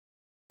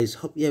Guys,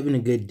 hope you're having a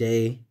good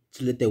day.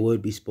 To let the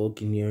word be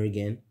spoken here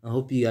again. I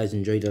hope you guys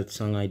enjoyed that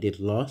song I did,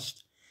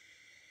 Lost.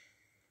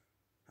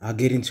 I'll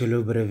get into a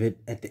little bit of it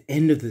at the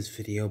end of this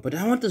video, but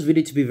I want this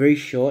video to be very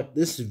short.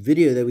 This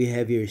video that we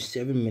have here is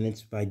 7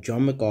 minutes by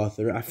John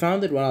MacArthur. I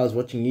found it while I was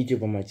watching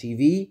YouTube on my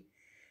TV.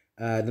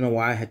 I don't know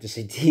why I had to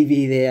say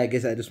TV there. I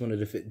guess I just wanted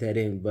to fit that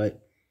in,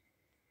 but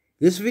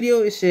this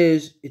video,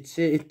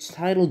 it's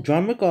titled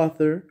John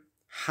MacArthur,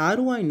 How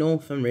Do I Know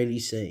If I'm Really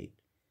Saved?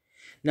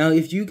 Now,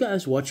 if you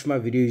guys watch my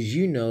videos,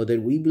 you know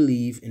that we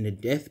believe in the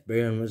death,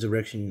 burial, and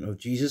resurrection of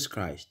Jesus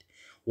Christ.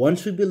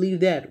 Once we believe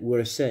that,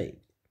 we're saved.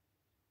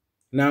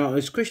 Now,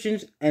 as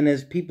Christians and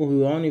as people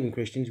who aren't even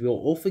Christians, we are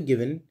all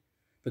forgiven.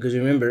 Because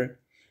remember,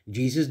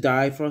 Jesus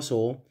died for us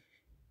all,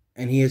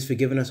 and he has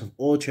forgiven us of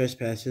all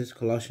trespasses.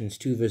 Colossians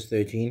 2 verse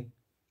 13.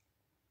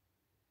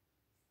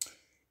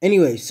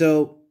 Anyway,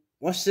 so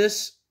watch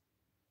this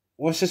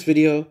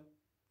video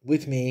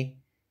with me.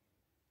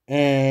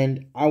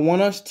 And I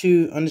want us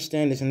to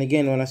understand this. And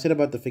again, when I said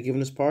about the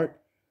forgiveness part,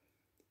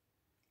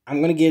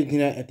 I'm going to get into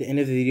that at the end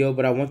of the video.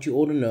 But I want you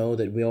all to know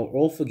that we are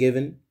all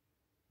forgiven.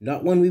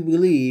 Not when we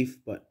believe,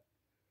 but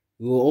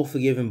we were all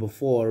forgiven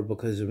before.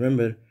 Because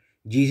remember,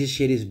 Jesus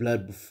shed his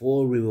blood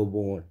before we were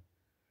born.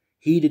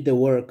 He did the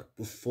work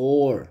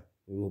before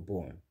we were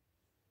born.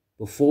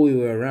 Before we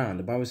were around.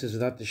 The Bible says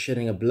without the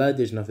shedding of blood,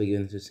 there's no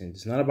forgiveness of sins.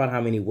 It's not about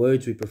how many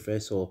words we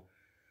profess or,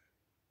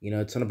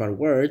 it's not about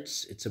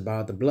words. It's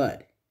about the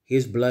blood.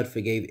 His blood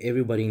forgave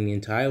everybody in the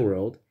entire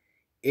world.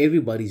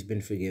 Everybody's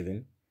been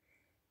forgiven.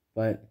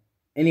 But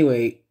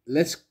anyway,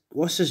 let's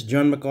watch this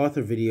John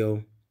MacArthur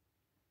video.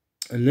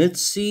 And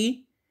let's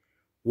see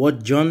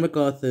what John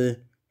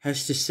MacArthur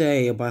has to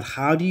say about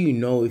how do you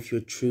know if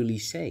you're truly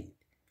saved.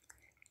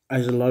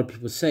 As a lot of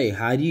people say,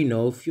 how do you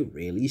know if you're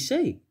really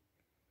saved?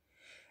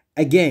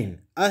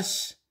 Again,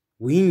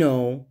 we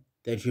know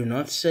that you're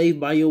not saved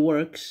by your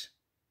works.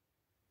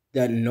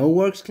 That no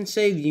works can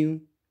save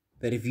you.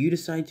 That if you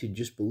decide to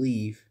just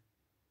believe,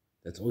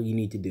 that's all you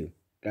need to do.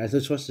 Guys,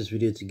 let's watch this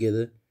video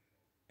together.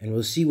 And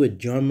we'll see what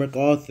John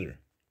MacArthur,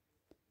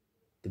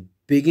 the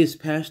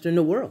biggest pastor in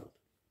the world,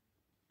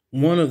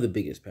 one of the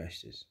biggest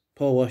pastors,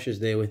 Paul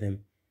Washer's there with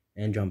him,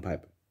 and John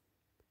Piper.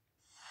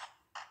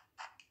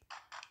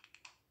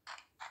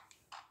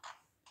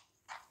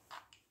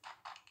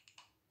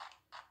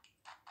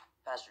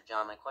 Pastor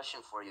John, my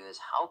question for you is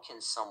how can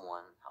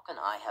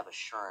I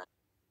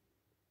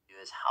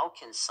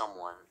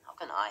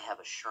have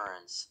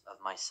assurance of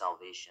my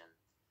salvation?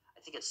 I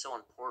think it's so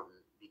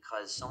important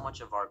because so much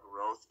of our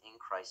growth in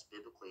Christ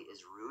biblically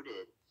is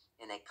rooted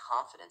in a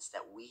confidence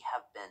that we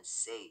have been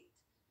saved.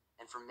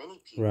 And for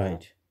many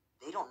people,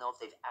 they don't know if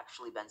they've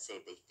actually been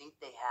saved. They think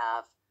they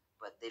have,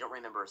 but they don't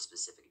remember a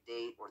specific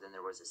date, or then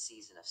there was a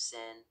season of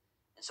sin.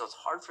 And so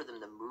it's hard for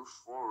them to move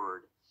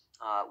forward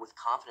with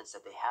confidence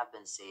that they have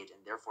been saved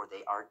and therefore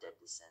they are dead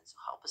to sin. So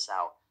help us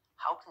out.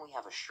 How can we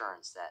have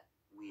assurance that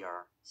we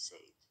are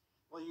saved?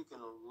 Well, you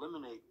can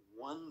eliminate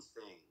one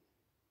thing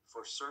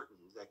for certain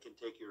that can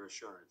take your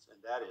assurance,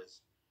 and that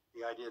is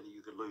the idea that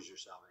you could lose your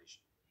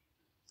salvation.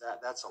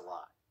 That's a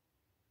lie.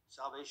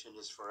 Salvation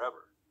is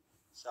forever.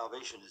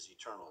 Salvation is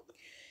eternal.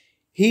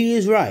 He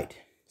is right.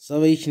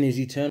 Salvation is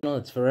eternal.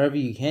 It's forever.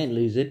 You can't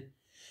lose it.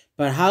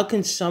 But how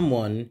can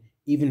someone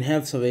even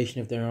have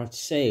salvation if they're not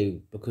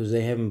saved because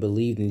they haven't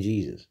believed in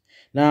Jesus?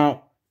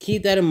 Now,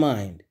 keep that in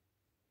mind.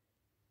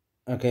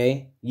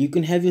 Okay? You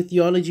can have your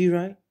theology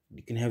right.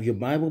 You can have your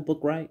Bible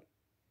book right.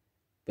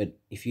 But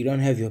if you don't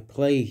have your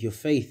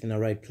faith in the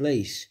right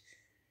place,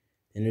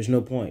 then there's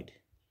no point.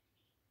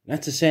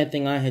 That's a sad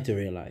thing I had to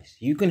realize.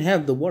 You can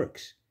have the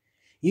works.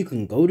 You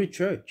can go to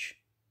church.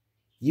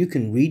 You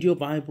can read your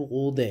Bible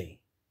all day.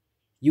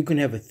 You can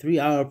have a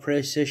 3-hour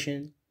prayer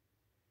session.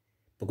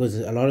 Because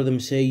a lot of them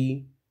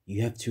say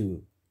you have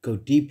to go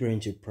deeper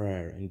into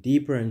prayer and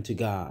deeper into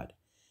God.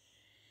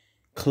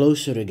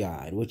 Closer to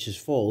God, which is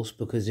false,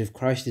 because if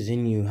Christ is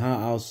in you, how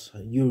else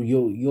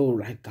you're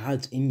like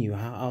God's in you?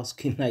 How else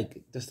can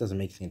this doesn't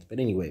make sense? But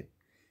anyway,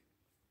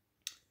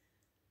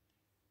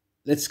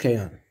 let's carry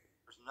on.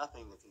 There's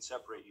nothing that can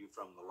separate you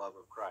from the love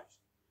of Christ.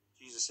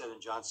 Jesus said in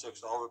John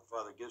 6, all that the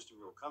Father gives to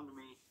me will come to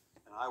me,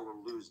 and I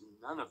will lose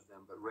none of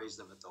them, but raise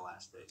them at the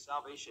last day.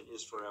 Salvation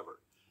is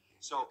forever.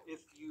 So if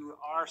you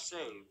are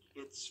saved,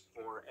 it's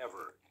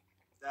forever.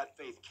 That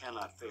faith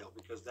cannot fail,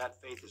 because that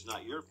faith is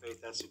not your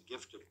faith. That's a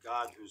gift of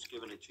God who's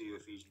given it to you,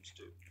 Ephesians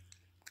 2.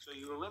 So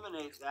you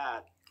eliminate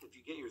that if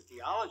you get your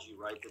theology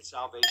right, that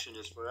salvation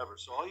is forever.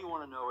 So all you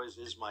want to know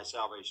is my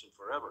salvation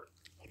forever?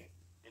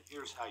 And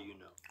here's how you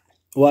know.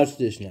 Watch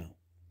this now.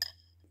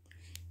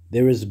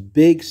 There is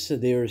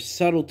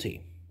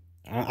subtlety.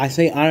 I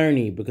say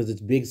irony because it's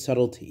big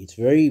subtlety. It's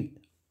very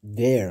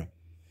there.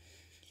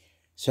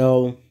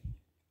 So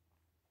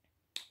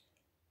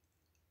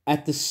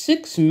at the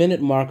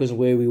 6-minute mark is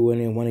where we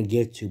want to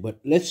get to, but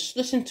let's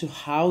listen to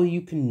how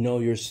you can know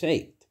you're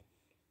saved.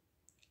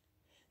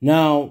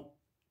 Now,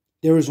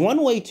 there is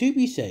one way to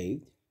be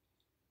saved,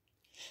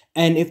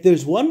 and if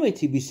there's one way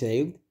to be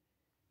saved,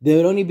 there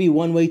would only be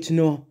one way to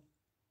know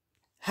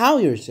how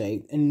you're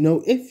saved and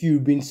know if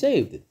you've been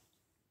saved.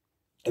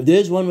 If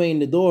there's one way in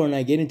the door and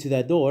I get into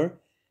that door,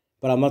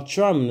 but I'm not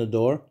sure I'm in the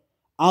door,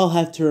 I'll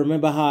have to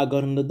remember how I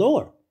got in the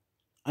door.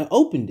 I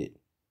opened it.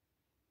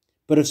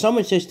 But if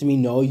someone says to me,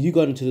 no, you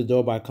got into the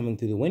door by coming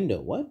through the window.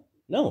 What?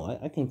 No,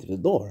 I came through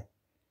the door.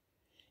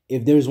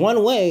 If there's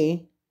one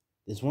way,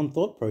 there's one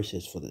thought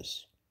process for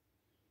this.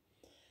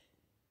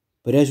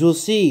 But as we'll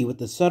see with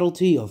the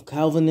subtlety of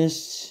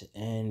Calvinists,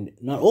 and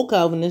not all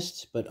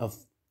Calvinists, but of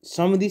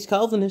some of these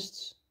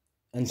Calvinists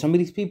and some of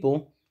these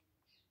people,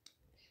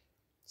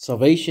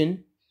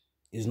 salvation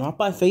is not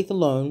by faith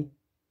alone.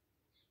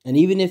 And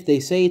even if they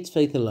say it's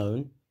faith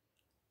alone,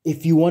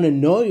 if you want to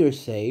know you're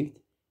saved,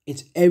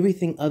 it's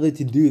everything other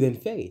to do than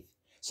faith.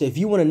 So if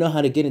you want to know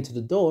how to get into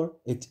the door,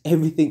 it's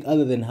everything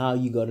other than how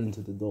you got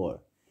into the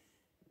door.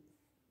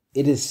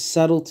 It is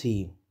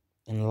subtlety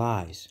and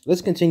lies.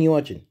 Let's continue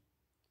watching.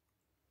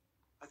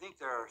 I think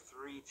there are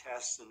 3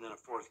 tests and then a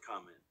 4th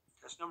comment.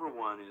 Test number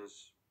 1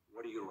 is,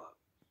 what do you love?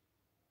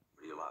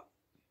 What do you love?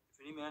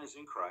 If any man is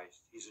in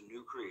Christ, he's a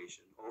new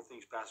creation. Old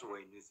things pass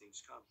away, new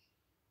things come.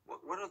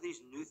 What are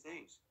these new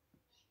things?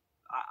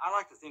 I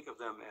like to think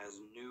of them as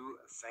new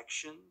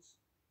affections.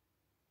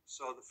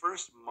 So the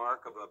first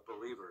mark of a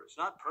believer is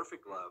not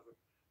perfect love,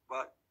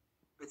 but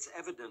it's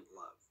evident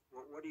love.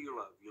 What do you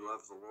love? You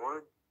love the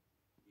Lord.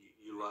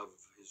 You love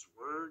his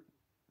word.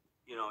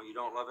 You know, you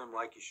don't love him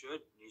like you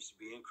should. It needs to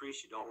be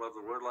increased. You don't love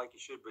the word like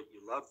you should, but you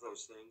love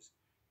those things.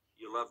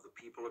 You love the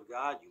people of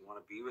God. You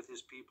want to be with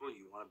his people.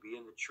 You want to be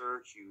in the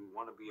church. You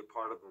want to be a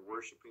part of a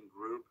worshiping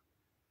group.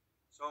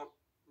 So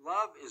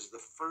love is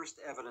the first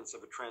evidence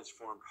of a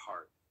transformed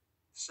heart.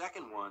 The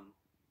second one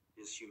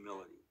is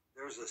humility.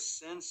 There's a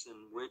sense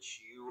in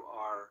which you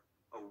are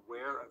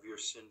aware of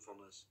your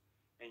sinfulness,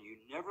 and you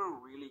never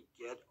really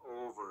get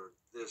over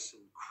this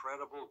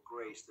incredible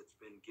grace that's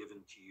been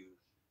given to you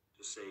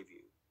to save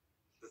you.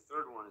 The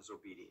third one is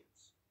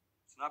obedience.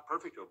 It's not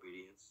perfect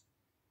obedience,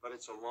 but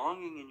it's a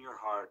longing in your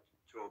heart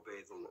to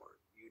obey the Lord.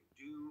 You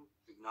do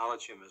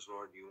acknowledge him as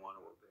Lord, you want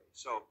to obey.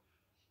 So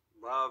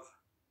love,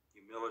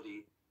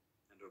 humility,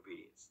 and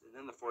obedience. And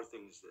then the fourth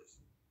thing is this.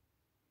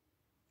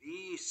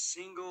 The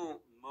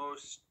single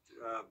most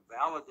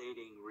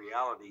validating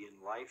reality in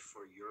life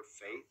for your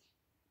faith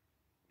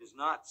is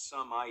not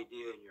some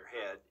idea in your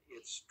head,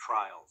 it's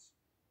trials.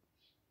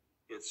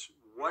 It's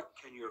what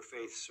can your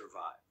faith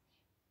survive?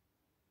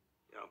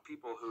 You know,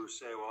 people who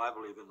say, well, I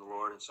believe in the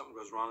Lord, and something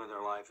goes wrong in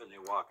their life and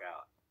they walk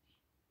out.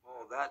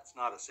 Well, that's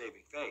not a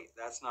saving faith.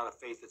 That's not a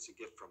faith that's a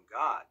gift from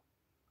God,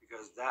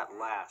 because that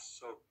lasts.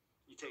 So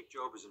you take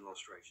Job as an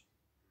illustration.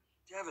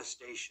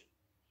 Devastation.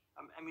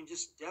 I mean,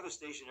 just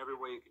devastation every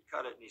way you could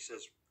cut it. And he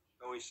says,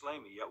 though he slay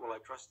me, yet will I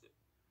trust him.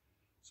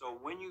 So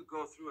when you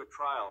go through a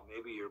trial,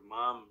 maybe your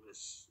mom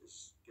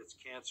gets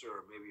cancer,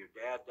 or maybe your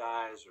dad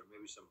dies, or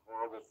maybe some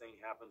horrible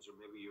thing happens, or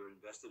maybe you're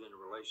invested in a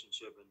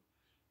relationship and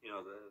you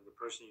know the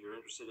person you're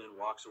interested in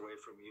walks away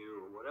from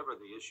you, or whatever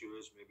the issue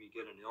is, maybe you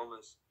get an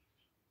illness.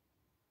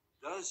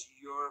 Does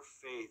your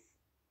faith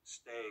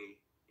stay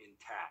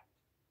intact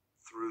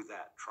through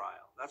that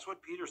trial? That's what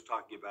Peter's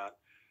talking about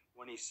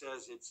when he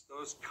says it's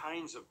those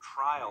kinds of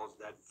trials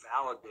that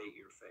validate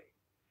your faith.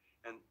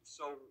 And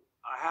so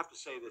I have to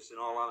say this in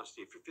all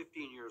honesty. If you're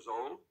 15 years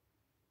old,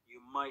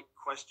 you might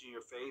question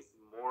your faith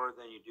more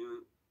than you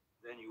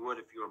would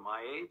if you were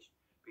my age,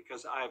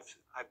 because I've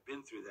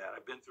been through that.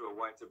 I've been through a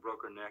wife that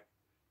broke her neck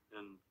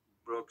and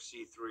broke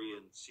C3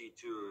 and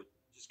C2. It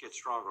just gets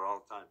stronger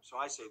all the time. So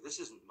I say, this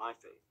isn't my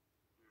faith.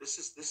 This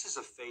is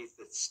a faith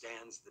that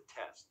stands the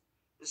test.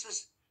 The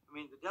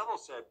devil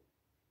said,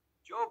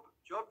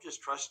 Job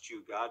just trusts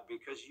you, God,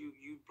 because you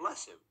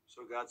bless him.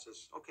 So God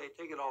says, okay,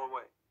 take it all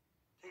away.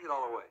 Take it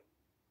all away,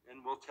 and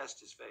we'll test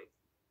his faith.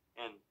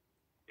 And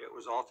it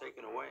was all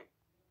taken away,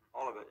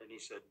 all of it. And he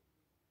said,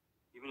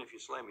 even if you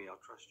slay me, I'll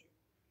trust you.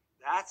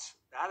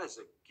 That is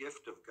a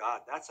gift of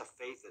God. That's a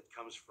faith that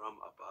comes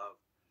from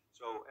above.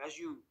 So as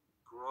you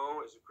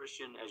grow as a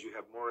Christian, as you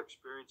have more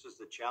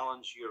experiences that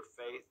challenge your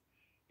faith,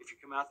 if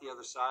you come out the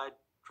other side,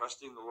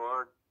 trusting the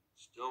Lord,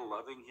 still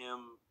loving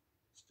him,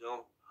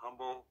 still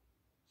humble,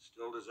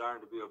 still desiring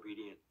to be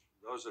obedient,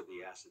 those are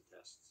the acid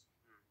tests.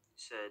 You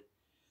said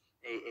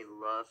a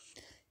love.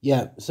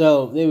 Yeah,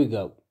 so there we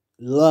go.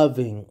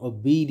 Loving,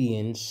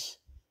 obedience,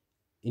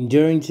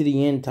 enduring to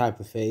the end type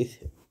of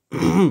faith.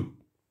 I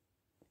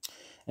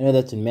know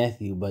that's in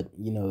Matthew, but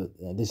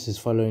this is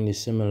following a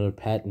similar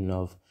pattern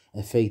of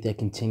a faith that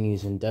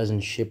continues and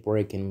doesn't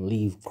shipwreck and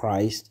leave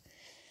Christ.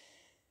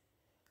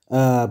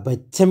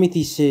 But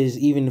Timothy says,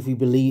 even if we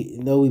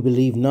believe, though we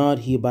believe not,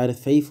 he abideth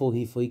faithful,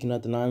 for he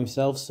cannot deny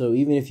himself. So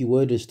even if you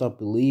were to stop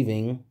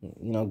believing,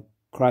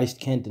 Christ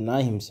can't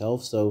deny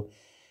himself. So,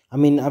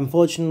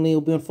 unfortunately,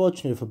 it'll be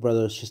unfortunate if a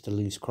brother or sister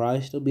leaves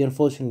Christ. It'll be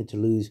unfortunate to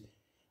lose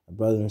a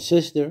brother and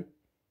sister.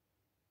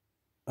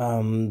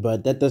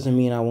 But that doesn't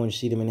mean I won't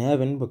see them in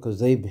heaven,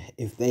 because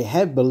if they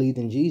have believed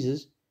in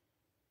Jesus,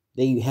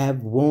 they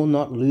will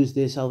not lose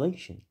their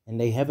salvation, and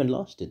they haven't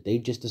lost it. They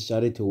just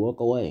decided to walk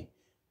away,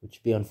 which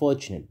would be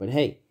unfortunate. But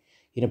hey,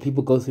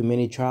 people go through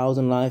many trials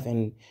in life,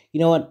 and you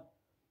know what?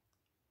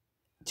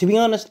 to be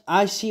honest,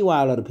 I see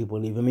why a lot of people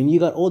leave. I mean, you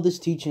got all this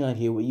teaching out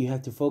here where you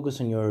have to focus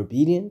on your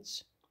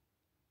obedience,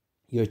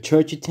 your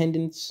church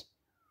attendance,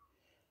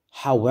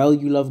 how well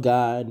you love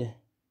God,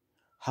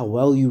 how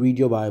well you read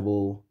your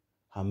Bible,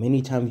 how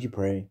many times you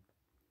pray.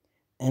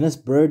 And this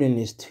burden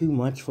is too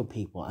much for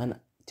people. And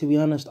to be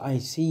honest, I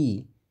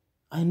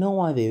know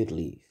why they would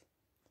leave.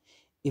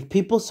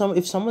 If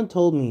someone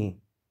told me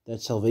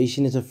that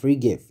salvation is a free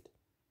gift,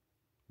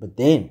 but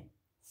then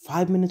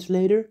 5 minutes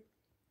later,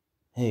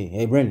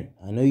 hey, Brendan,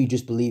 I know you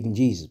just believe in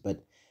Jesus,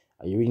 but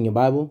are you reading your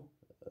Bible?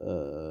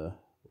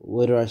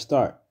 Where do I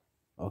start?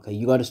 Okay,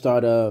 you gotta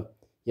start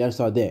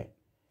there.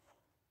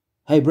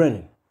 Hey,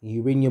 Brendan,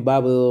 you reading your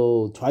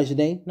Bible twice a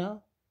day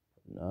now?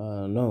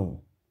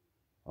 No.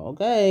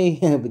 Okay,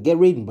 but get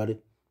reading, buddy.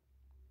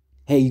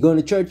 Hey, you going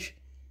to church?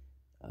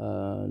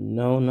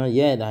 No, not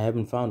yet. I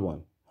haven't found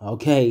one.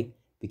 Okay,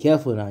 be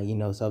careful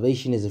now.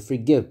 Salvation is a free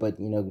gift, but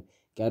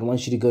God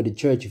wants you to go to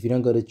church. If you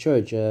don't go to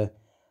church, I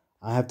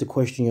have to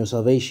question your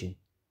salvation.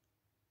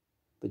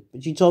 But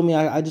you told me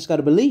I just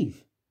gotta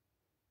believe.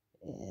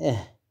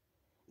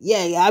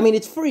 Yeah. I mean,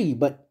 it's free,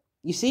 but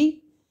you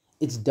see,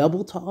 it's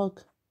double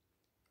talk,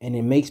 and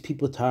it makes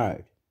people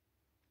tired.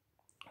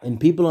 And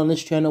people on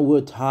this channel,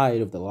 we're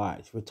tired of the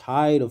lies. We're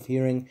tired of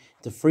hearing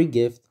it's a free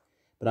gift,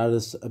 but out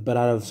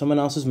of someone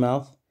else's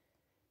mouth,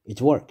 it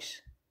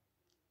works.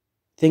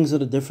 Things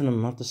that are different are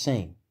not the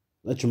same.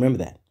 Let's remember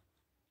that.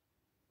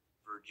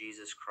 For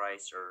Jesus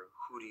Christ, or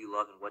who do you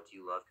love and what do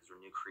you love? Because we're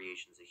new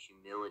creations, a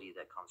humility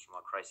that comes from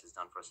what Christ has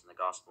done for us in the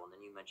gospel. And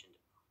then you mentioned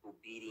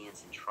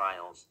obedience and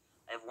trials.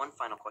 I have one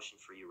final question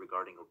for you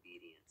regarding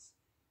obedience.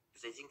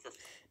 Because I think that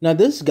now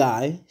this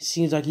guy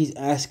seems like he's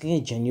asking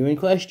a genuine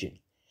question.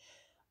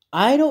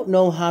 I don't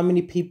know how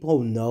many people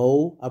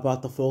know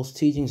about the false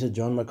teachings of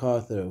John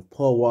MacArthur,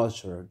 Paul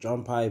Washer,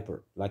 John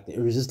Piper, like the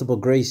irresistible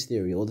grace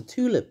theory or the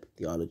tulip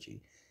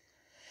theology.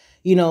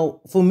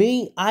 For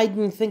me, I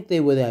didn't think they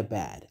were that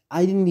bad.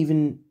 I didn't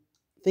even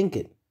think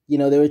it.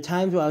 There were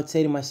times where I would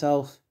say to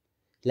myself,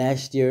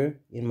 last year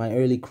in my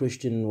early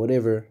Christian,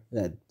 whatever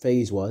that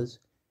phase was,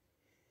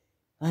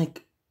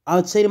 like, I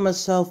would say to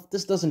myself,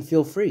 this doesn't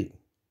feel free.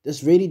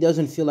 This really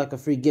doesn't feel like a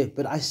free gift.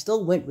 But I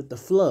still went with the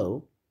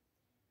flow.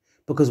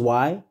 Because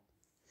why?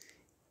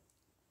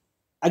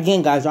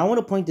 Again, guys, I want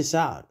to point this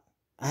out.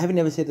 I haven't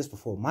ever said this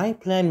before. My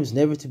plan was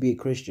never to be a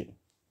Christian.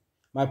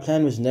 My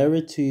plan was never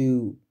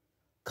to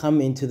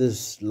come into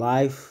this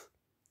life.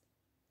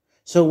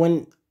 So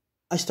when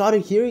I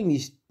started hearing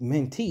these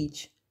men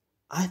teach,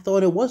 I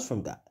thought it was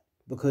from God.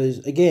 Because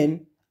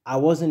again, I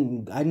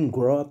didn't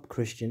grow up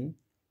Christian.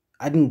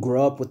 I didn't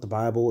grow up with the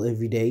Bible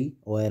every day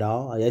or at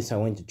all. Yes, I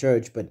went to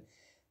church, but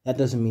that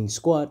doesn't mean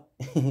squat.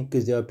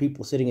 Because there are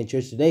people sitting in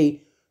church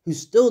today who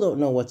still don't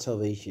know what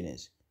salvation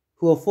is,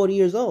 who are 40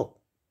 years old.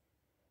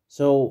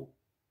 So,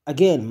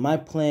 again, my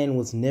plan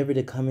was never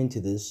to come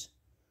into this.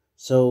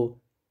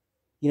 So,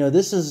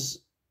 this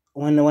is,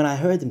 when I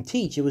heard them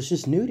teach, it was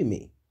just new to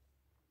me.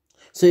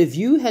 So if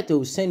you had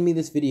to send me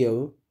this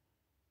video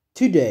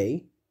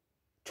today,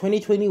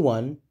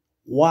 2021,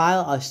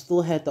 while I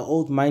still had the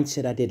old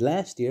mindset I did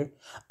last year,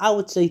 I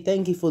would say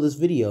thank you for this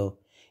video.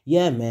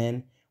 Yeah,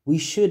 man, we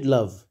should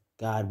love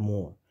God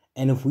more.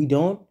 And if we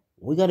don't,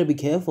 we got to be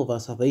careful of our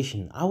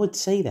salvation. I would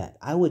say that.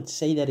 I would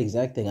say that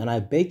exact thing. And I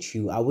bet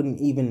you I wouldn't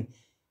even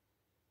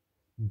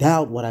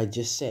doubt what I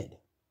just said.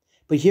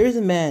 But here's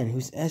a man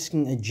who's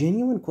asking a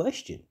genuine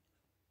question,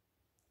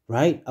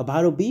 right,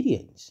 about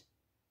obedience.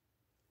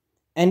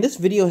 And this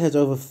video has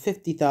over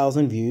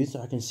 50,000 views.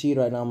 I can see it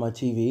right now on my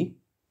TV.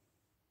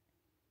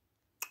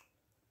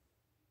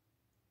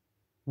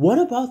 What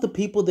about the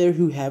people there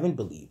who haven't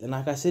believed? And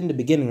like I said in the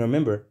beginning,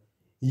 remember,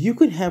 you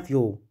can have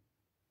your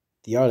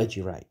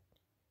theology right.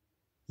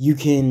 You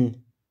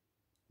can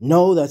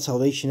know that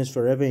salvation is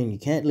forever and you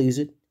can't lose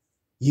it.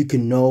 You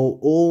can know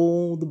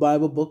all the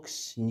Bible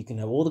books and you can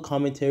have all the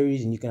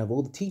commentaries and you can have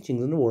all the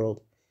teachings in the world.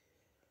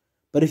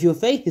 But if your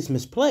faith is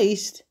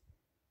misplaced,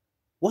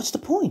 what's the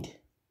point?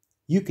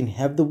 You can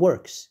have the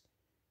works.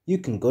 You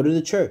can go to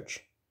the church.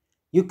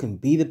 You can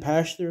be the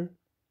pastor.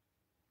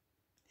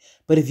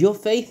 But if your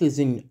faith is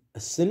in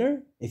a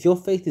sinner, if your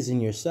faith is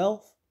in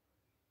yourself,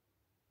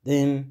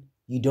 then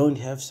you don't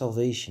have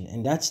salvation.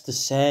 And that's the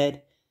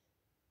sad,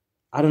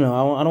 I don't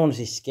know, I don't want to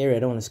say scary, I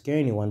don't want to scare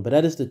anyone, but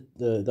that is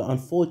the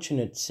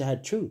unfortunate,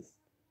 sad truth.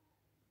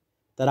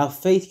 That our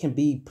faith can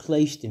be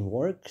placed in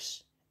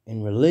works,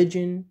 in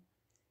religion,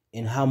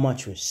 in how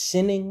much we're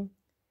sinning.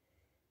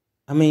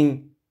 I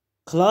mean,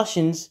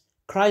 Colossians,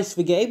 Christ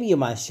forgave me of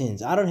my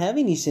sins. I don't have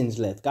any sins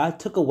left. God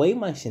took away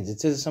my sins. It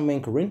says somewhere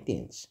in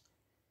Corinthians.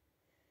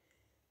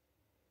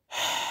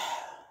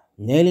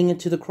 Nailing it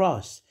to the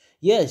cross.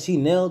 Yes, he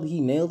nailed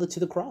it to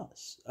the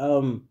cross.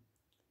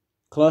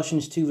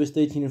 Colossians 2 verse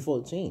 13 and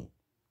 14.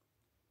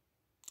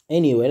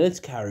 Anyway, let's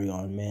carry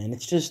on, man.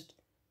 It's just,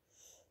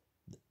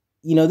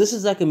 this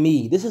is like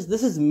me. This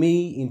is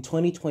me in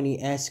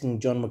 2020 asking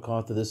John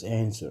MacArthur this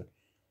answer.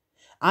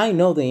 I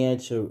know the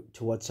answer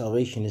to what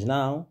salvation is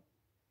now.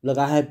 Look,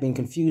 I have been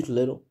confused a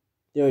little.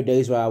 There are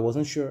days where I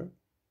wasn't sure.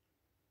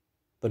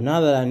 But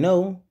now that I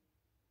know,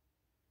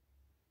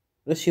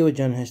 let's hear what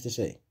John has to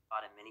say.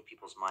 Thought in many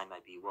people's mind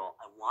might be, well,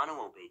 I want to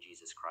obey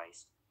Jesus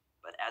Christ,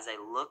 but as I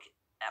look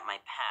at my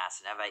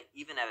past,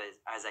 and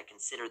as I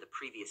consider the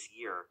previous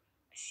year,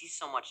 I see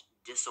so much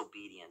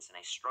disobedience and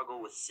I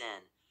struggle with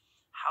sin.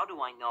 How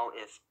do I know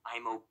if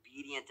I'm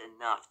obedient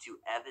enough to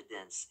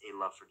evidence a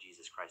love for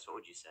Jesus Christ? What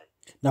would you say?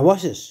 Now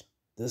watch this.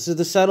 This is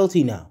the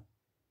subtlety now.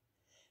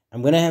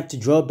 I'm going to have to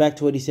draw it back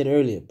to what he said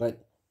earlier,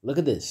 but look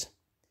at this.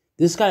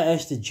 This guy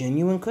asked a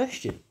genuine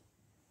question.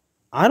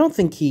 I don't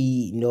think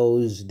he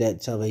knows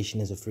that salvation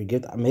is a free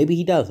gift. Maybe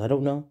he does. I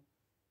don't know.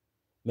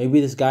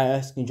 Maybe this guy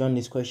asking John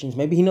these questions,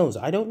 maybe he knows.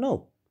 I don't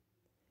know.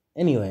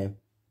 Anyway,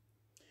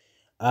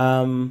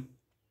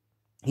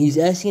 he's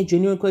asking a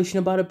genuine question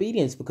about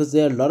obedience because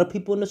there are a lot of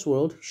people in this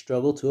world who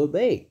struggle to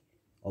obey.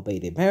 Obey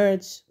their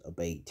parents,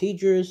 obey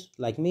teachers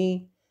like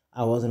me.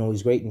 I wasn't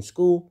always great in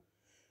school.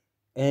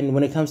 And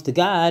when it comes to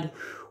God,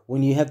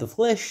 when you have the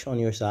flesh on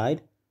your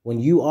side, when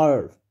you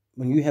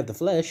have the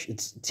flesh,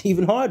 it's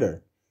even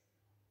harder.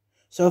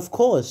 So of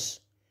course,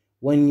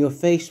 when you're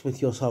faced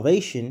with your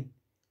salvation,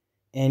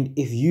 and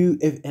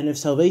if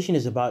salvation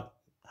is about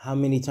how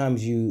many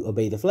times you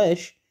obey the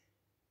flesh,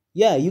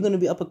 yeah, you're going to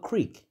be up a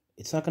creek.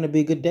 It's not going to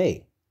be a good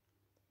day.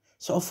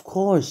 So of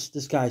course,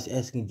 this guy's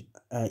asking,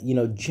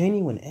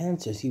 genuine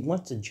answers. He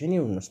wants a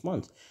genuine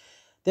response.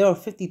 There are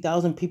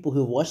 50,000 people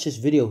who have watched this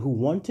video who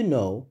want to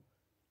know,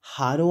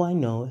 how do I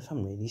know if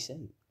I'm really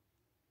saved?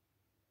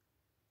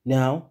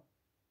 Now,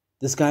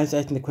 this guy's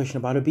asking the question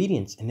about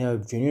obedience, and there are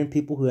genuine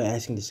people who are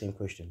asking the same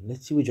question.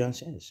 Let's see what John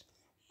says.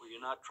 Well,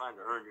 you're not trying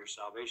to earn your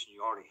salvation;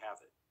 you already have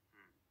it.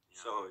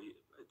 Yeah. So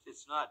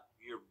it's not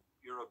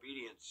your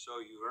obedience, so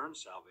you earn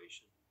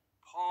salvation.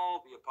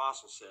 Paul, the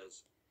apostle,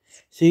 says.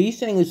 So he's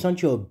saying it's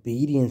not your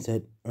obedience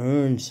that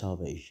earns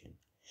salvation,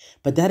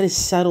 but that is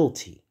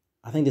subtlety.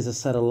 I think there's a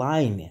subtle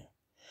line there,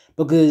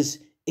 because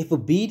if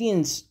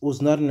obedience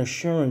was not an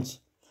assurance,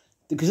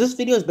 because this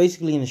video is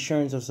basically an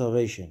assurance of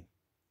salvation.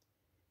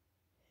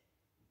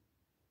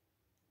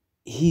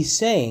 He's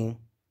saying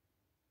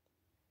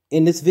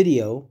in this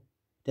video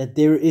that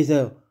there is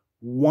a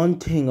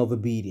wanting of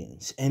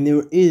obedience, and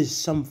there is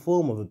some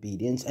form of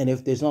obedience, and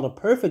if there's not a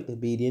perfect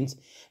obedience,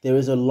 there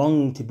is a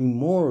longing to be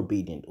more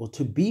obedient or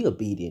to be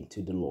obedient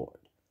to the Lord.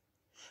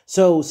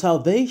 So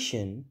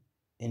salvation,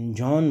 in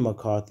John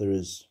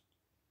MacArthur's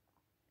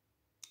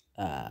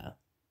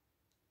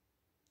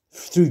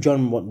through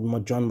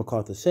what John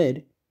MacArthur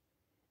said,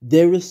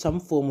 there is some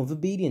form of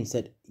obedience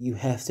that you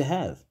have to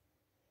have.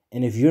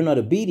 And if you're not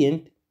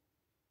obedient,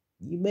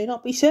 you may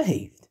not be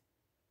saved.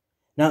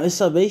 Now, is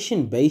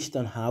salvation based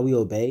on how we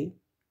obey,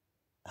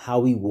 how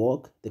we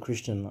walk the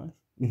Christian life?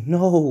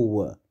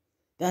 No,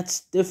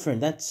 that's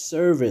different. That's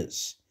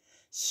service.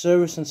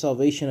 Service and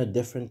salvation are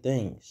different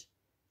things.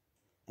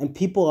 And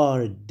people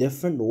are at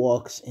different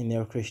walks in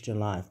their Christian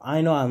life.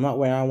 I know I'm not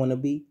where I want to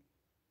be.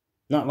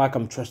 Not like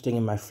I'm trusting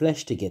in my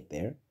flesh to get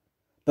there.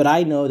 But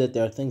I know that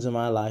there are things in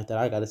my life that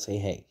I got to say,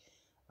 hey,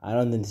 I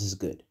don't think this is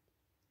good.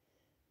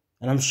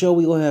 And I'm sure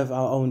we all have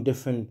our own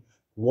different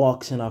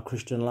walks in our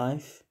Christian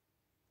life.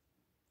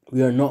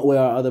 We are not where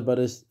our other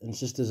brothers and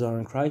sisters are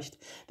in Christ.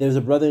 There's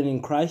a brother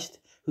in Christ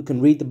who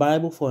can read the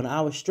Bible for an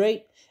hour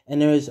straight,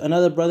 and there is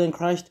another brother in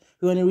Christ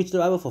who only reads the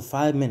Bible for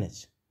 5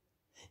 minutes.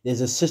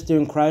 There's a sister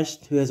in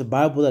Christ who has a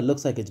Bible that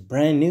looks like it's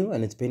brand new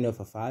and it's been there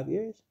for 5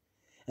 years.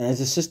 And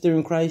there's a sister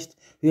in Christ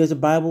who has a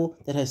Bible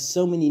that has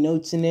so many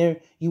notes in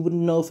there, you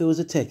wouldn't know if it was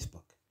a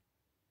textbook.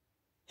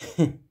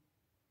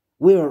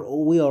 We are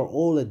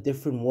all at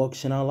different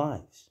walks in our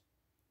lives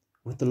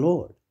with the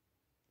Lord.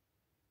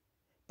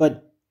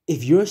 But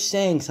if you're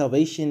saying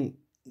salvation,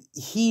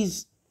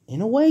 he's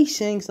in a way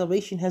saying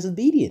salvation has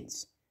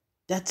obedience.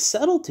 That's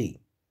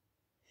subtlety.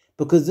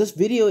 Because this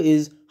video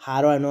is,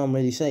 how do I know I'm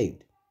really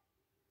saved?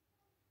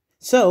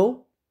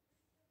 So,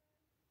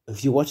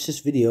 if you watch this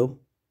video,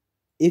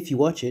 if you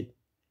watch it,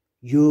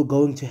 you're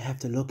going to have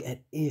to look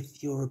at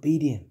if you're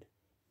obedient,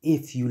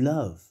 if you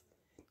love.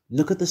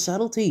 Look at the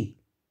subtlety.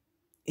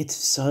 It's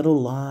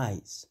subtle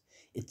lies.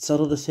 It's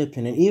subtle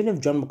deception. And even if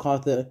John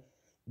MacArthur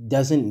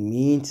doesn't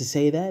mean to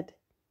say that,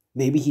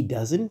 maybe he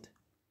doesn't.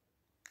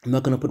 I'm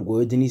not going to put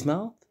words in his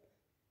mouth.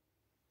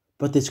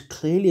 But there's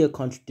clearly a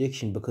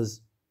contradiction, because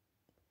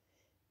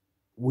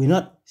we're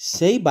not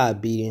saved by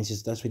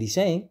obedience, that's what he's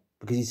saying,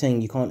 because he's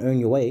saying you can't earn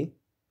your way.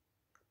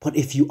 But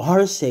if you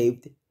are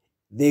saved,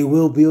 there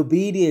will be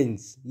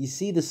obedience. You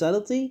see the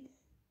subtlety?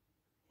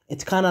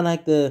 It's kind of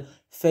like the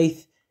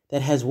faith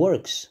that has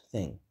works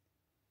thing.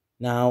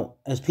 Now,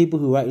 as people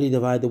who rightly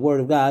divide the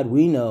word of God,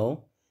 we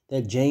know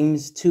that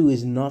James 2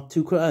 is not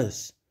to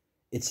us.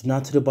 It's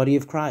not to the body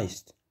of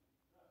Christ.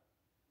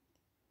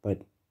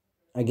 But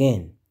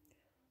again,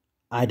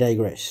 I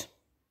digress.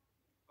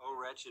 Oh,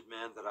 wretched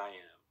man that I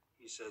am.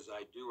 He says,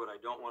 I do what I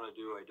don't want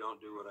to do. I don't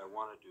do what I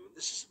want to do.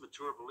 This is a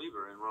mature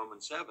believer in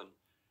Romans 7.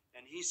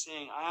 And he's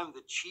saying, I am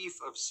the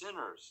chief of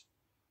sinners.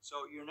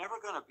 So you're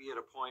never going to be at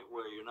a point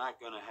where you're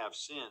not going to have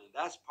sin. And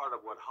that's part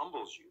of what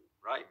humbles you,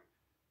 right?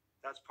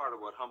 That's part of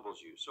what humbles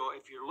you. So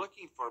if you're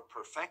looking for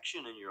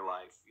perfection in your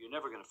life, you're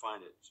never going to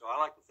find it. So I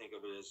like to think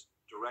of it as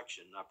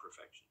direction, not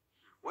perfection.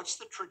 What's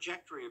the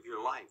trajectory of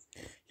your life?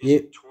 Is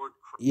it toward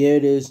Christ? Yeah,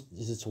 it is.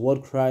 Is it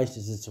toward Christ?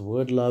 Is it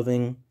toward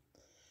loving?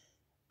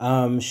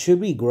 Should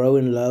we grow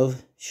in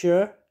love?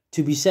 Sure.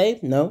 To be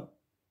saved? No.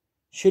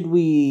 Should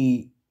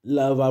we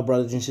love our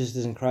brothers and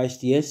sisters in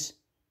Christ? Yes.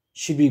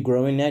 Should we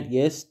grow in that?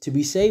 Yes. To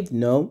be saved?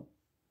 No.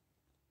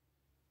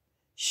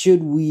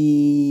 Should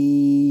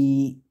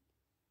we,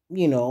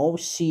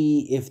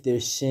 see if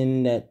there's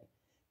sin that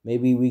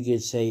maybe we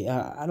could say,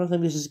 I don't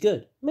think this is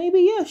good?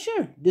 Maybe, yeah,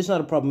 sure. There's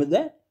not a problem with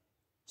that.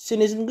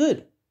 Sin isn't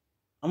good.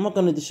 I'm not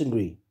going to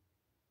disagree.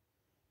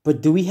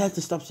 But do we have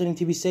to stop sinning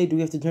to be saved? Do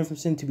we have to turn from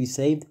sin to be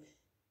saved?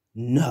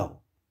 No.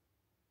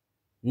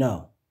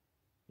 No.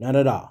 Not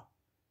at all.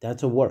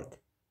 That's a work.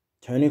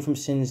 Turning from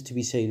sins to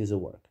be saved is a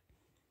work.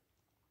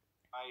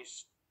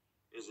 Christ,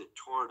 is it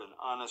toward an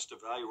honest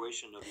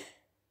evaluation of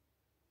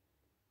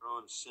your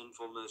own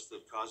sinfulness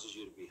that causes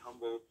you to be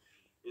humble?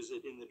 Is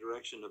it in the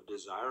direction of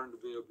desiring to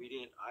be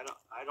obedient?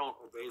 I don't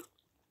obey.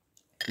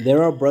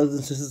 There are brothers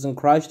and sisters in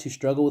Christ who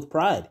struggle with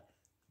pride.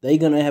 They're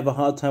going to have a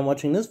hard time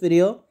watching this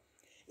video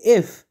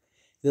if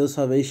their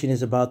salvation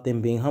is about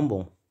them being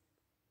humble.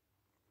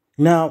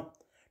 Now,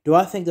 do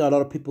I think there are a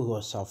lot of people who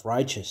are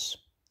self-righteous,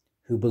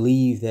 who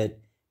believe that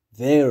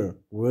they're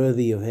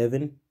worthy of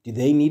heaven? Do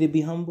they need to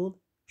be humbled?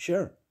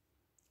 Sure.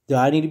 Do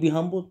I need to be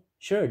humbled?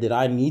 Sure. Did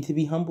I need to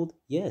be humbled?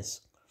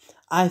 Yes.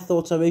 I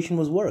thought salvation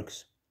was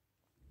works.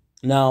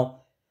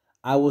 Now,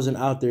 I wasn't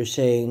out there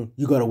saying,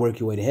 you got to work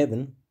your way to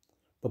heaven.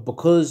 But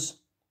because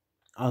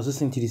I was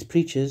listening to these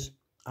preachers,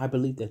 I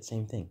believed that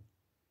same thing.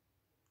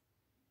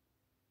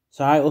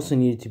 So I also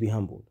needed to be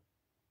humbled.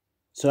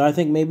 So I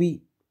think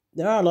maybe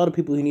there are a lot of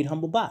people who need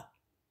humbled back.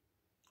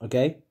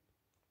 Okay?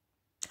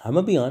 I'm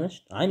going to be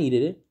honest. I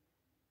needed it.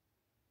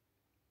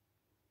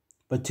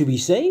 But to be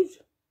saved,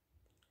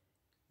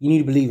 you need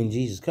to believe in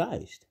Jesus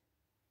Christ.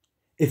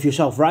 If you're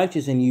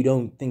self-righteous and you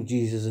don't think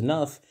Jesus is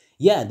enough,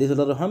 yeah, there's a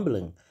lot of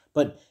humbling.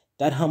 But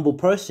that humble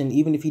person,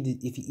 even if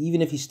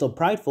he's still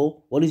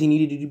prideful, what does he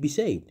need to do to be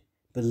saved?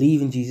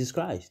 Believe in Jesus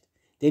Christ.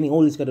 Then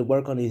all he's got to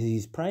work on is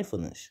his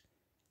pridefulness.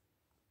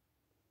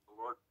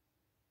 Lord,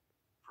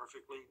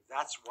 perfectly.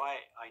 That's why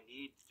I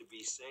need to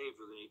be saved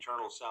with an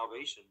eternal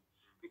salvation.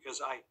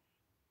 Because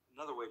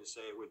another way to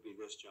say it would be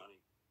this, Johnny.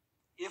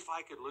 If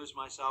I could lose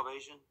my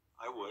salvation,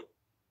 I would.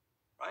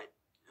 Right?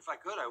 If I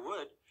could, I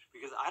would.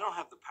 Because I don't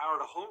have the power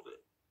to hold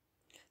it.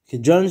 Okay,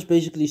 John's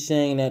basically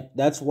saying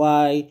that's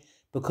why,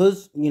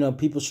 because,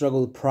 people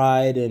struggle with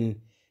pride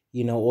and,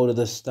 all of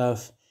this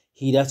stuff,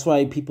 that's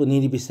why people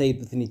need to be saved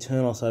with an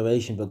eternal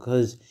salvation.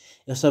 Because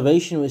if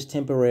salvation was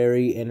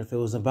temporary and if it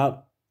was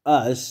about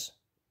us,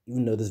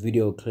 even though this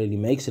video clearly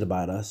makes it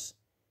about us,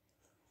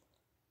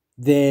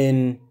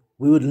 then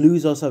we would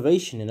lose our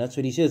salvation. And that's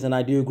what he says. And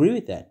I do agree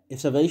with that.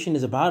 If salvation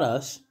is about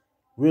us,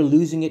 we're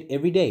losing it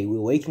every day.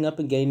 We're waking up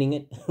and gaining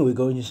it. We're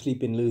going to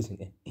sleep and losing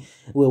it.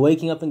 We're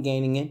waking up and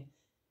gaining it.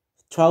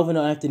 12 in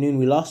the afternoon,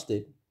 we lost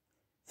it.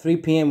 3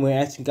 p.m., we're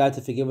asking God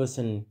to forgive us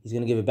and he's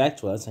going to give it back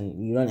to us.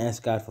 And you don't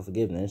ask God for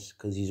forgiveness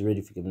because he's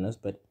already forgiven us.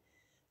 But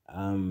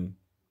and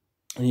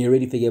he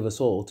already forgave us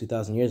all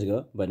 2,000 years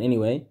ago. But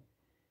anyway,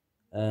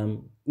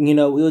 we'll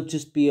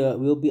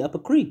be up a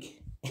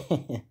creek.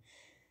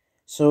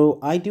 So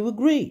I do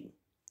agree.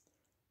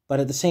 But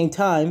at the same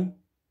time,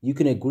 you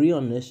can agree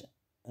on this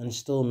and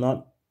still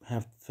not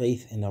have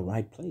faith in the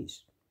right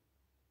place.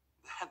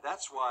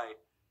 That's why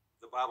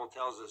the Bible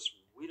tells us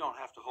we don't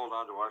have to hold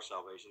on to our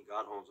salvation.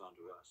 God holds on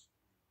to us.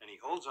 And he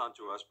holds on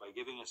to us by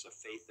giving us a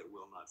faith that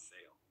will not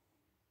fail.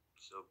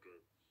 So good.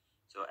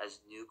 So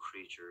as new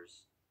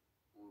creatures,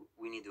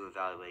 we need to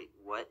evaluate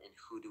what and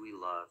who do we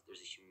love.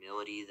 There's a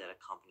humility that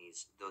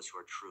accompanies those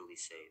who are truly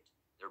saved.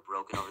 They're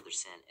broken over their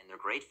sin and they're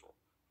grateful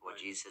for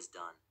what Jesus has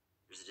done.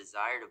 There's a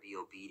desire to be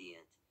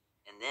obedient.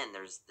 And then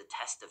there's the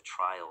test of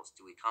trials.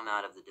 Do we come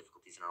out of the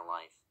difficulties in our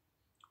life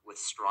with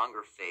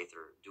stronger faith,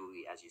 or do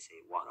we, as you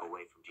say, walk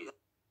away from Jesus?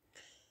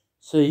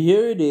 So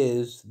here it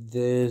is.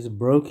 There's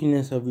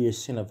brokenness over your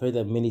sin. I've heard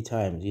that many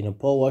times.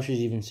 Paul Washer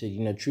even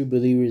said, true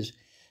believers,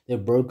 they're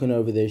broken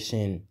over their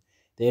sin.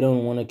 They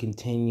don't want to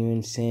continue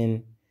in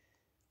sin.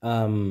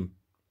 I'm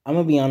going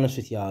to be honest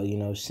with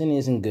y'all. Sin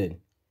isn't good.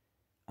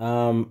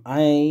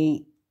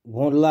 I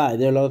won't lie.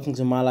 There are a lot of things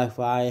in my life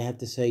where I have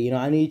to say,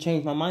 I need to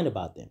change my mind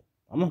about them.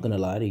 I'm not going to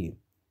lie to you.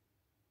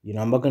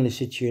 I'm not going to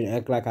sit here and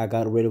act like I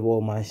got rid of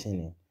all my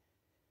sin.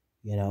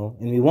 And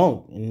we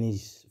won't in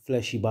these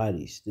fleshy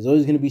bodies. There's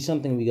always going to be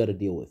something we got to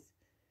deal with.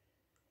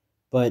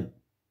 But,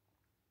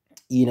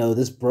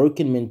 this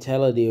broken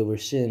mentality over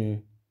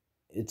sin,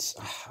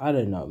 I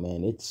don't know,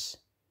 man.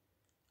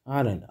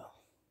 I don't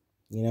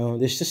know.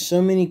 There's just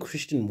so many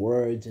Christian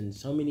words and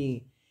so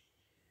many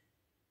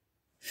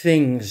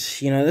things.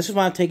 This is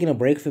why I'm taking a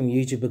break from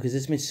YouTube, because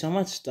there's been so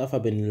much stuff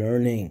I've been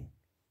learning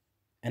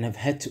and I've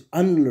had to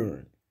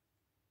unlearn.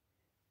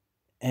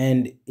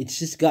 And it's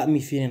just got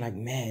me feeling like,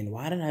 man,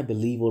 why did I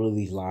believe all of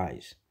these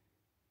lies?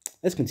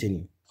 Let's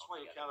continue. That's why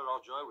you count it all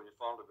joy when you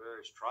fall into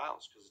various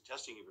trials, because the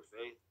testing of your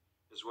faith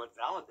is what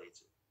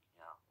validates it.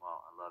 Yeah, well,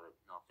 I love it.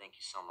 No, thank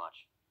you so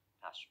much,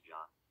 Pastor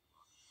John.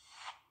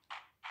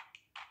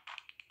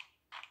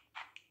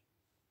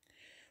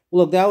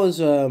 Look, that was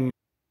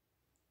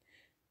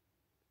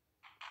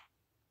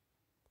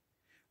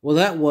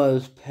that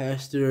was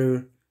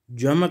Pastor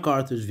John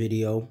MacArthur's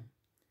video.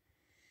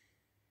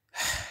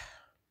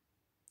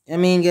 I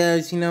mean,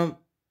 guys, I don't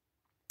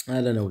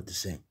know what to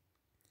say.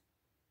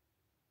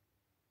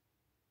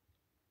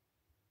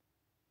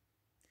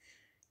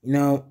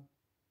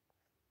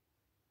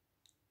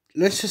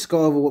 Let's just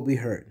go over what we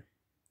heard.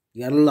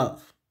 You gotta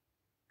love.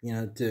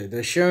 The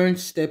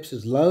assurance steps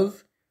is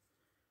love,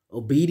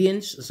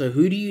 obedience. So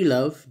who do you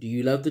love? Do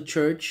you love the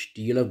church?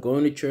 Do you love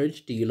going to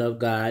church? Do you love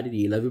God? Do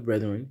you love your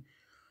brethren?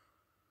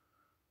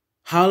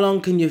 How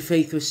long can your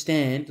faith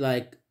withstand?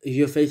 Like, is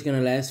your faith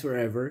gonna last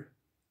forever?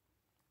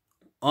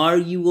 Are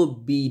you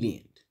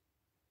obedient?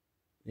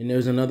 And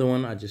there's another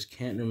one, I just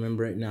can't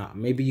remember it now.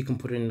 Maybe you can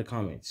put it in the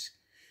comments.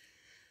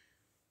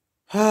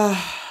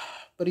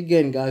 But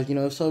again, guys,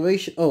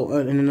 salvation. Oh,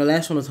 and then the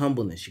last one is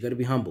humbleness. You got to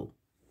be humble.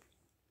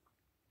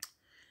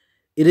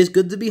 It is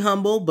good to be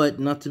humble, but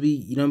not to be.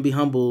 You don't be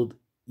humbled.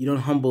 You don't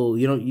humble.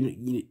 You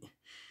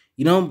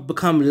don't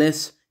become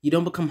less. You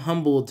don't become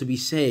humble to be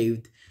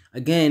saved.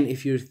 Again,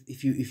 if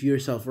you're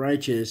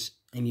self-righteous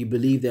and you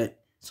believe that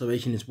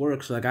salvation is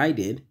works, like I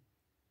did,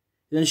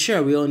 then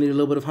sure, we all need a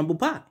little bit of humble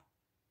pie.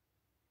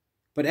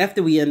 But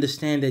after we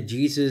understand that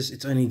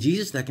it's only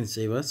Jesus that can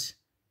save us,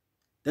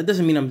 that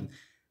doesn't mean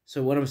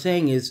so what I'm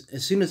saying is,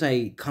 as soon as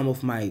I come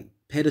off my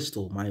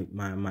pedestal, my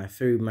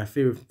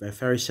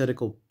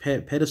pharisaical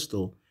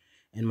pedestal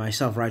and my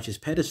self-righteous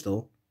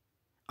pedestal,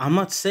 I'm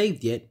not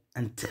saved yet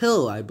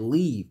until I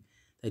believe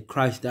that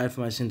Christ died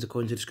for my sins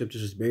according to the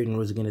scriptures, was buried and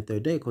rose again the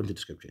third day according to the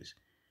scriptures.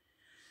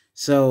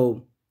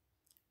 So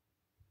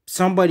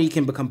somebody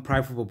can become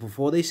prideful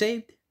before they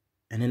saved,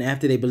 and then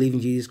after they believe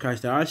in Jesus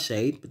Christ, they are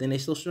saved, but then they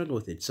still struggle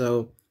with it.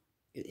 So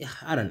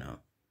I don't know.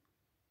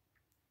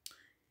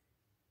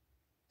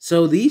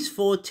 So these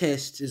 4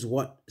 tests is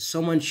what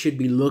someone should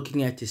be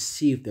looking at to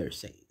see if they're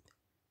saved.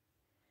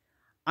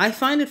 I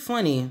find it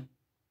funny,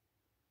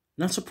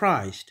 not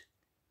surprised,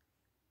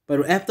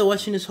 but after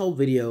watching this whole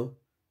video,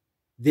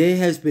 there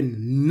has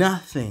been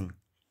nothing.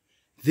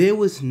 There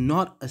was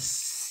not a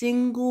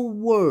single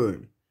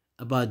word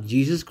about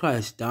Jesus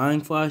Christ dying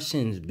for our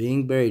sins,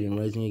 being buried, and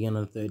rising again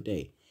on the third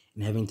day,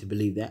 and having to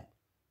believe that.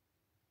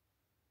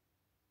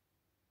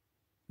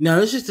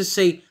 Now, this is to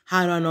say,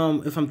 how do I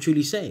know if I'm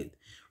truly saved?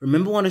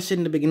 Remember what I said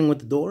in the beginning with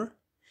the door?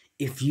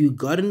 If you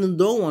got in the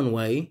door one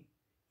way,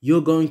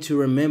 you're going to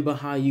remember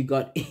how you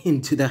got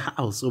into the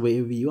house or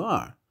wherever you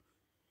are.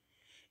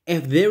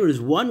 If there is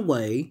one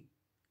way,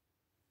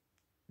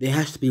 there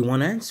has to be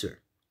one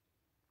answer.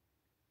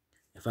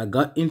 If I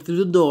got in through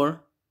the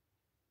door,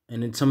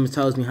 and then someone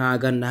tells me how I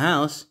got in the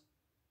house,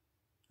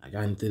 I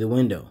got in through the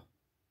window.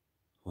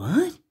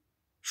 What?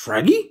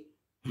 Shruggy?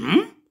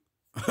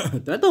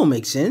 That don't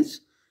make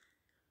sense.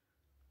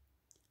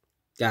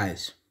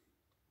 Guys,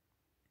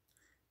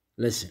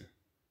 listen.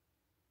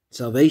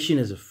 Salvation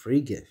is a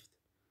free gift.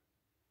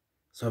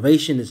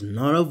 Salvation is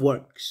not of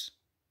works.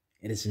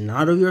 It is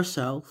not of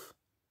yourself.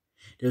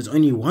 There's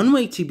only one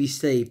way to be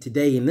saved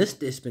today in this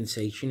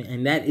dispensation,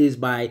 and that is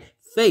by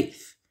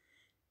faith.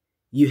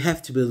 You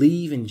have to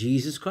believe in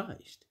Jesus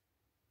Christ.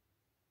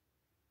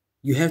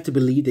 You have to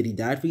believe that he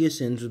died for your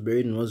sins, was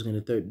buried, and rose again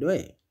the third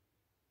day.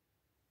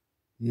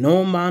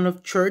 No amount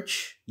of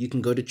church. You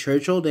can go to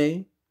church all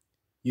day.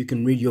 You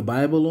can read your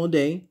Bible all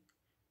day.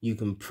 You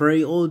can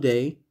pray all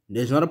day.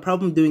 There's not a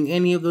problem doing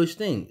any of those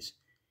things.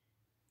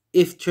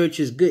 If church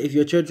is good, if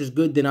your church is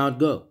good, then I would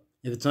go.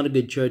 If it's not a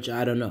good church,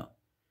 I don't know.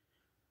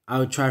 I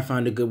would try to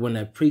find a good one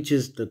that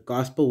preaches the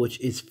gospel, which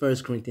is 1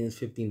 Corinthians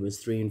 15, verse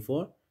 3 and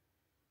 4.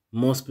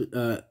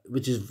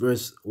 Which is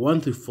verse 1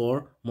 through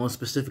 4, more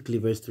specifically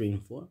verse 3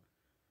 and 4.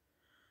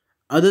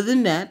 Other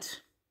than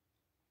that,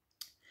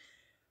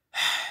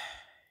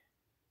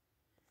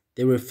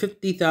 there were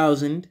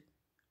 50,000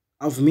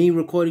 of me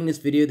recording this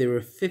video. There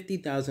were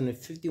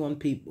 50,051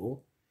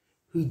 people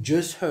who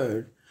just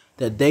heard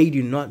that they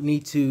do not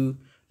need to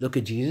look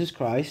at Jesus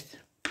Christ.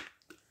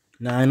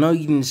 Now, I know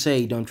you didn't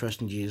say don't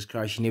trust in Jesus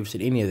Christ. You never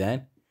said any of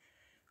that.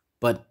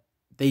 But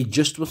they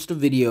just watched a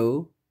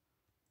video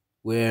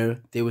where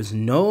there was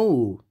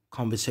no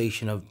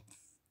conversation of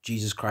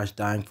Jesus Christ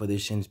dying for their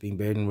sins, being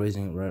buried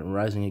and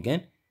rising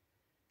again.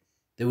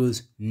 There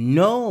was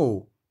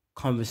no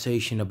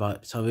conversation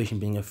about salvation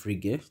being a free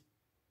gift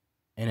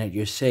and that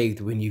you're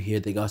saved when you hear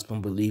the gospel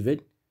and believe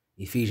it.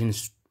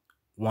 Ephesians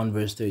 1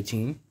 verse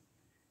 13.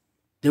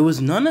 There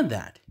was none of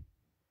that.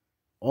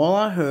 All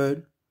I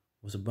heard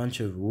was a bunch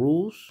of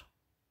a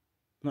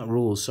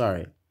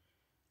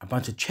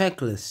bunch of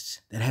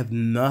checklists that have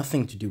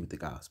nothing to do with the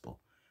gospel.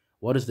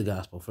 What is the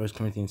gospel? 1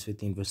 Corinthians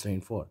 15 verse 3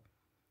 and 4.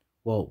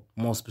 Well,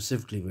 more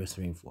specifically verse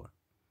 3 and 4.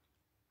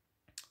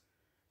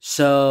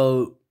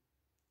 So,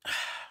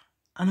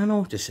 I don't know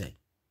what to say.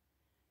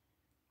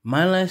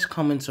 My last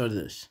comments are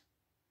this.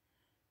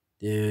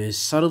 There is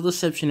subtle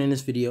deception in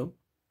this video.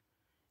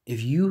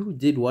 If you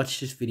did watch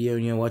this video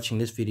and you're watching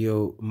this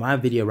video, my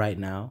video right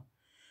now,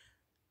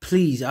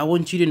 please, I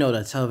want you to know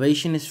that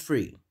salvation is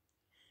free.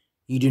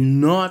 You do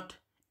not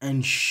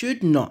and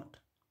should not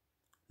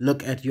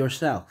look at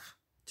yourself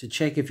to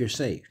check if you're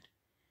saved.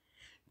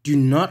 Do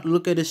not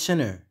look at a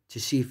sinner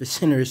to see if a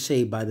sinner is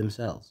saved by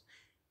themselves.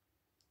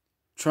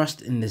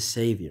 Trust in the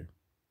Savior.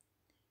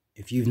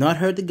 If you've not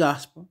heard the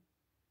gospel,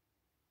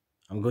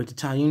 I'm going to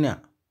tell you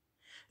now.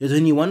 There's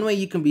only one way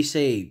you can be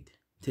saved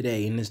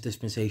today in this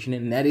dispensation,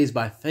 and that is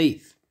by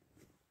faith.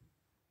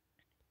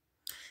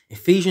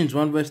 Ephesians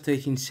 1 verse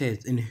 13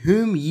 says, "In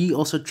whom ye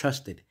also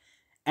trusted,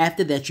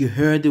 after that you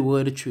heard the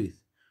word of truth."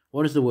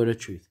 What is the word of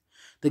truth?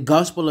 The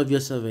gospel of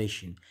your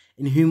salvation.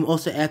 "In whom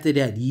also after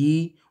that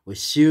ye were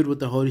sealed with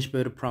the Holy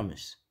Spirit of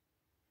promise."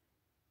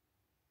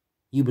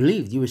 You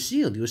believed, you were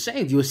sealed, you were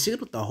saved, you were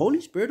sealed with the Holy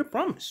Spirit of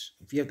promise.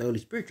 If you have the Holy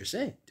Spirit, you're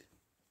saved.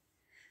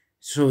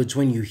 So it's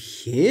when you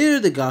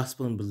hear the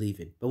gospel and believe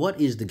it. But what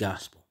is the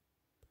gospel?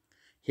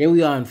 Here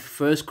we are in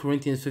 1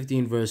 Corinthians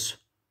 15 verse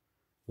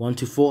 1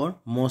 to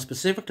 4, more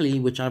specifically,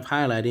 which I've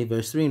highlighted,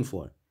 verse 3 and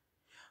 4.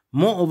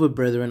 "Moreover,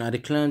 brethren, I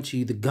declare unto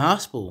you the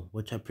gospel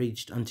which I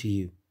preached unto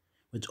you,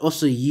 which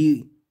also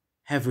ye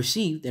have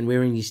received, and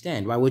wherein ye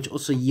stand, by which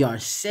also ye are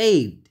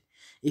saved,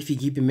 if ye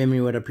keep in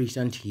memory what I preached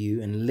unto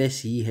you,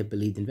 unless ye have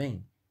believed in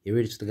vain." Here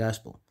it is, the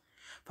gospel.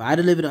 "For I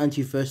delivered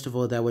unto you first of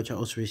all that which I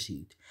also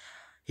received."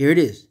 Here it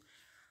is.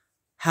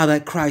 How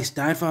that Christ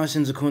died for our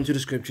sins according to the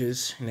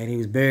scriptures, and that he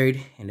was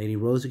buried, and that he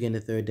rose again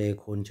the third day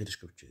according to the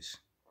scriptures.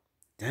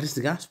 That is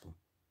the gospel.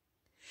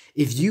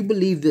 If you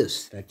believe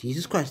this, that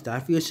Jesus Christ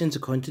died for your sins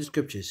according to the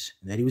scriptures,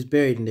 and that he was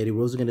buried, and that he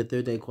rose again the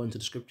third day according to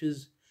the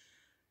scriptures,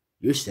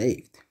 you're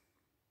saved.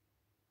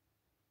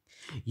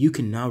 You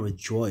can now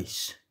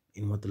rejoice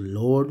in what the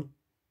Lord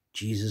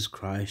Jesus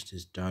Christ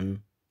has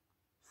done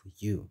for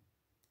you.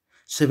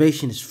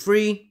 Salvation is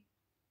free,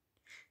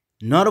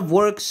 not of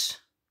works,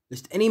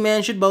 lest any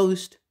man should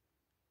boast.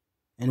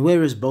 And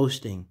where is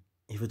boasting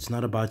if it's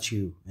not about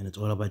you and it's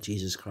all about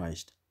Jesus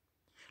Christ?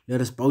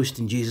 Let us boast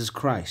in Jesus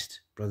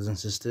Christ, brothers and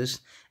sisters,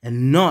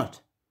 and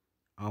not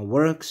our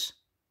works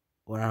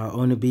or our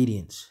own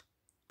obedience.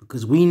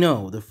 Because we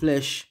know the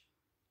flesh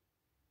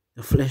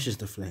is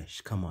the flesh.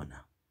 Come on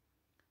now.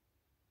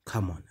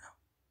 Come on now.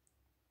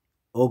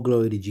 All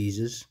glory to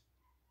Jesus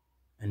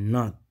and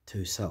not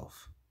to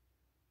self.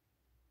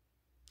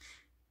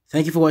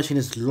 Thank you for watching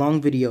this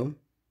long video.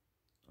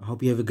 I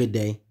hope you have a good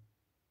day.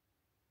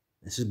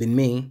 This has been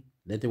me.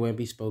 Let the word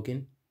be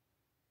spoken.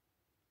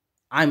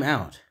 I'm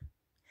out.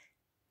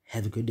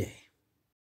 Have a good day.